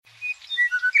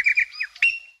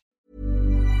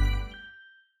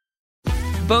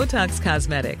Botox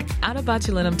Cosmetic, out of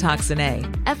botulinum toxin A,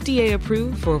 FDA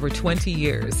approved for over 20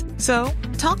 years. So,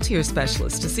 talk to your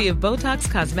specialist to see if Botox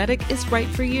Cosmetic is right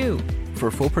for you. For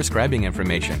full prescribing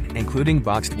information, including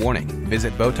boxed warning,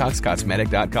 visit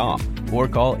BotoxCosmetic.com or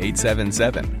call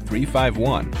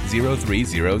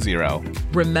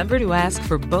 877-351-0300. Remember to ask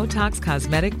for Botox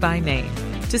Cosmetic by name.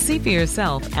 To see for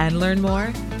yourself and learn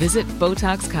more, visit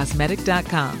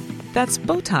BotoxCosmetic.com. That's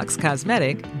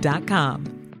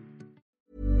BotoxCosmetic.com.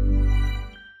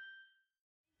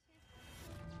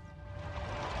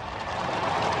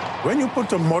 When you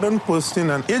put a modern person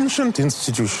in an ancient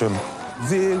institution,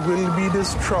 they will be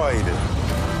destroyed.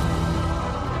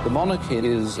 The monarchy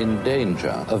is in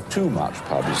danger of too much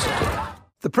publicity.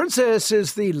 The Princess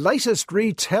is the latest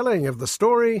retelling of the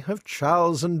story of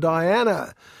Charles and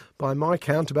Diana. By my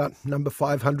count, about number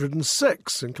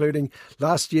 506, including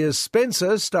last year's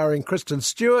Spencer, starring Kristen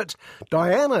Stewart,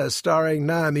 Diana, starring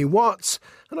Naomi Watts,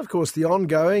 and of course the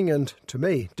ongoing and, to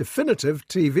me, definitive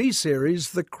TV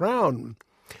series The Crown.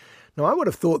 Now, I would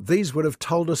have thought these would have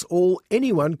told us all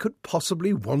anyone could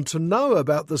possibly want to know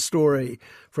about the story,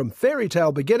 from fairy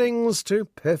tale beginnings to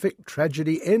perfect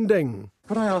tragedy ending.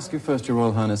 Could I ask you first, Your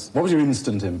Royal Highness, what was your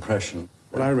instant impression?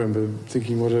 Well, I remember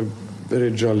thinking what a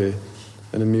very jolly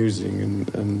and amusing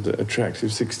and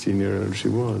attractive 16-year-old she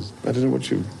was. I don't know what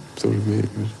you thought of me.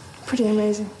 But... Pretty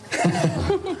amazing.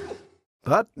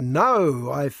 But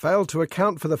no, I failed to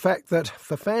account for the fact that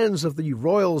for fans of the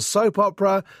royal soap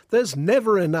opera, there's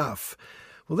never enough.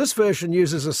 Well, this version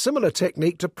uses a similar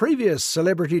technique to previous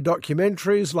celebrity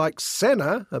documentaries like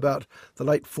Senna, about the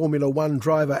late Formula One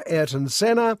driver Ayrton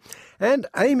Senna, and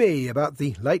Amy, about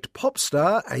the late pop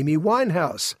star Amy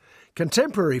Winehouse.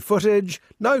 Contemporary footage,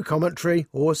 no commentary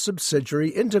or subsidiary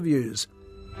interviews.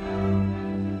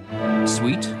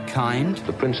 Sweet, kind.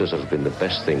 The princess has been the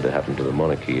best thing to happen to the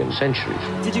monarchy in centuries.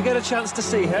 Did you get a chance to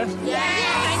see her?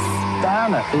 Yes!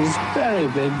 Diana is very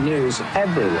big news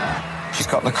everywhere. She's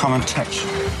got the common touch.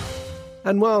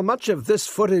 And while much of this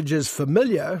footage is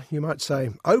familiar, you might say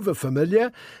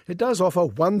over-familiar, it does offer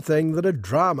one thing that a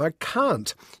drama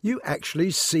can't. You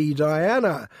actually see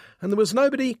Diana, and there was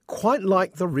nobody quite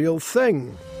like the real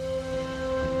thing.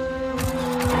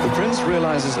 The prince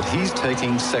realises that he's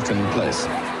taking second place.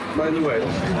 By the way,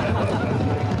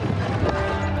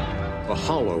 a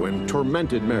hollow and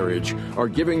tormented marriage are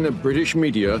giving the British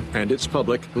media and its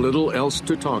public little else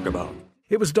to talk about.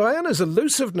 It was Diana's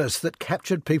elusiveness that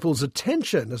captured people's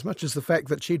attention, as much as the fact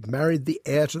that she'd married the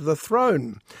heir to the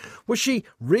throne. Was she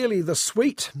really the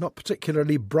sweet, not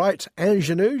particularly bright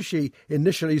ingenue she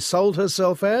initially sold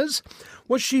herself as?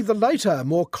 Was she the later,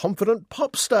 more confident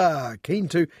pop star, keen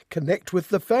to connect with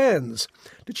the fans?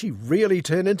 Did she really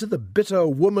turn into the bitter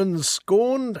woman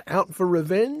scorned, out for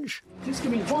revenge? Just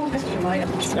give me one question, mate.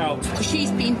 Out.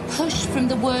 She's been pushed from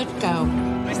the word go.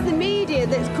 It's the media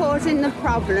that's causing the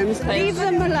problems. Leave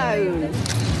them alone.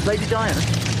 Lady Diana.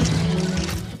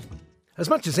 As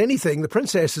much as anything, The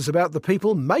Princess is about the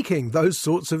people making those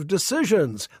sorts of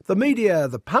decisions. The media,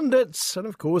 the pundits, and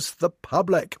of course the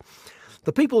public.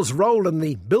 The people's role in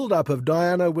the build-up of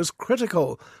Diana was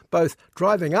critical, both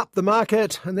driving up the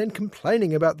market and then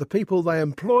complaining about the people they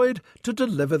employed to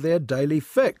deliver their daily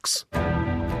fix.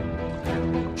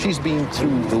 She's been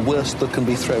through the worst that can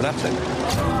be thrown at her.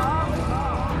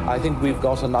 I think we've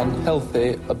got an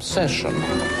unhealthy obsession.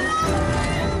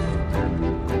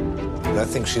 I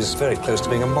think she's very close to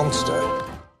being a monster.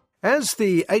 As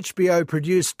the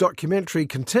HBO-produced documentary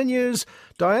continues,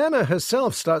 Diana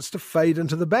herself starts to fade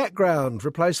into the background,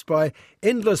 replaced by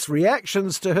endless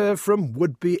reactions to her from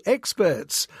would-be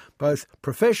experts, both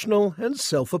professional and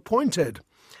self-appointed.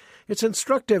 It's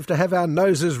instructive to have our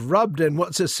noses rubbed in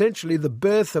what's essentially the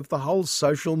birth of the whole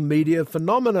social media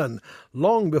phenomenon,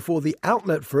 long before the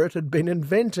outlet for it had been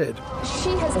invented.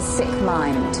 She has a sick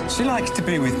mind. She likes to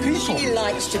be with people. She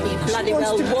likes to be bloody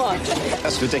well watched.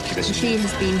 That's ridiculous. She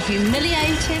has been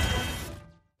humiliated.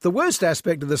 The worst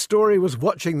aspect of the story was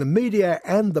watching the media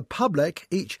and the public,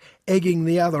 each egging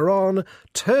the other on,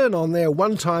 turn on their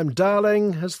one-time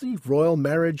darling as the royal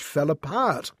marriage fell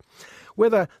apart.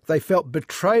 Whether they felt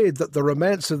betrayed that the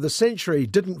romance of the century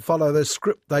didn't follow the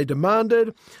script they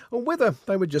demanded, or whether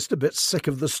they were just a bit sick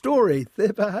of the story,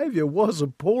 their behaviour was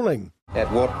appalling. At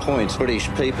what point British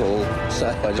people say,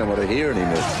 I don't want to hear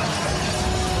anymore.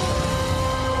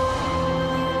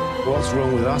 What's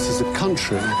wrong with us as a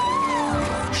country?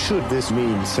 Should this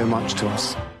mean so much to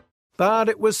us? But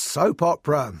it was soap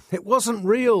opera. It wasn't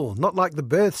real, not like the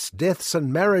births, deaths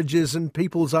and marriages in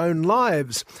people's own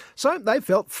lives. So they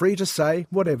felt free to say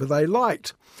whatever they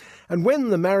liked. And when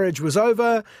the marriage was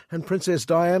over and Princess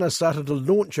Diana started to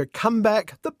launch a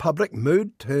comeback, the public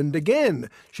mood turned again.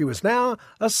 She was now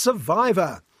a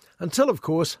survivor. Until, of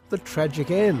course, the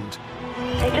tragic end.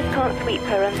 They just can't sweep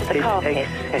her under the carpet.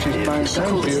 She's playing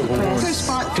so beautiful.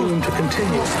 Doomed to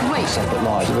continue. Wait. Separate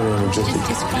lives. Very energetic.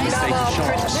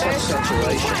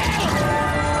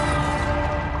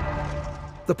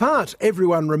 The part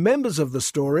everyone remembers of the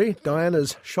story,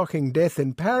 Diana's shocking death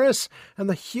in Paris and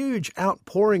the huge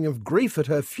outpouring of grief at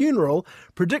her funeral,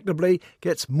 predictably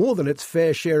gets more than its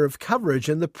fair share of coverage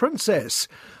in The Princess.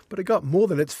 But it got more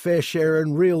than its fair share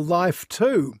in real life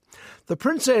too. The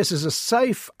Princess is a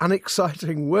safe,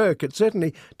 unexciting work. It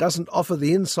certainly doesn't offer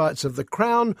the insights of The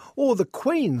Crown or The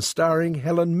Queen starring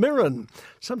Helen Mirren.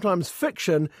 Sometimes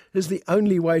fiction is the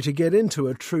only way to get into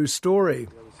a true story.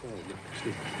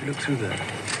 Look through there.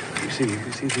 You see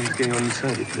things going on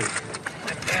inside it. Look,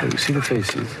 you see the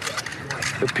faces.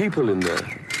 There are people in there.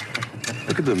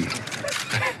 Look at them.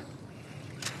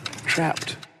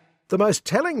 Trapped. The most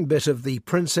telling bit of The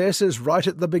Princess is right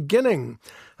at the beginning.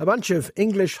 A bunch of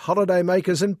English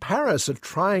holidaymakers in Paris are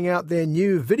trying out their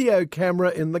new video camera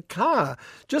in the car,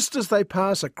 just as they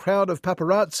pass a crowd of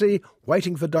paparazzi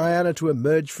waiting for Diana to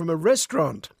emerge from a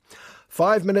restaurant.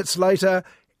 5 minutes later,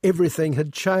 everything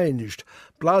had changed.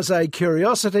 Blasé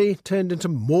curiosity turned into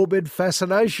morbid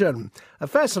fascination, a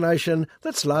fascination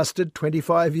that's lasted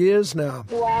 25 years now.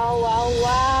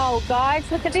 Wow. Guys,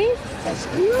 look at this. That's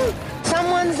good.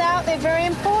 Someone's out there very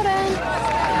important.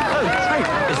 Oh,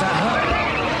 hey, is that her?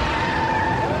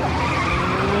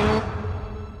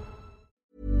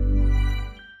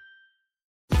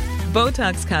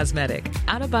 Botox Cosmetic,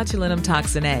 out of botulinum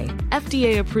toxin A,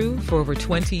 FDA approved for over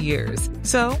 20 years.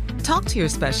 So, talk to your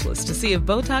specialist to see if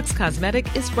Botox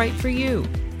Cosmetic is right for you.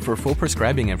 For full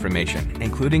prescribing information,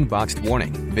 including boxed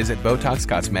warning, visit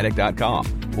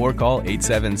BotoxCosmetic.com or call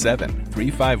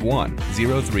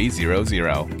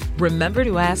 877-351-0300. Remember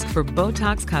to ask for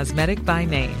Botox Cosmetic by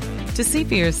name. To see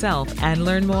for yourself and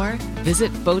learn more,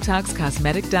 visit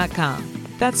BotoxCosmetic.com.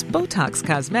 That's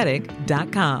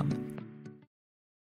BotoxCosmetic.com.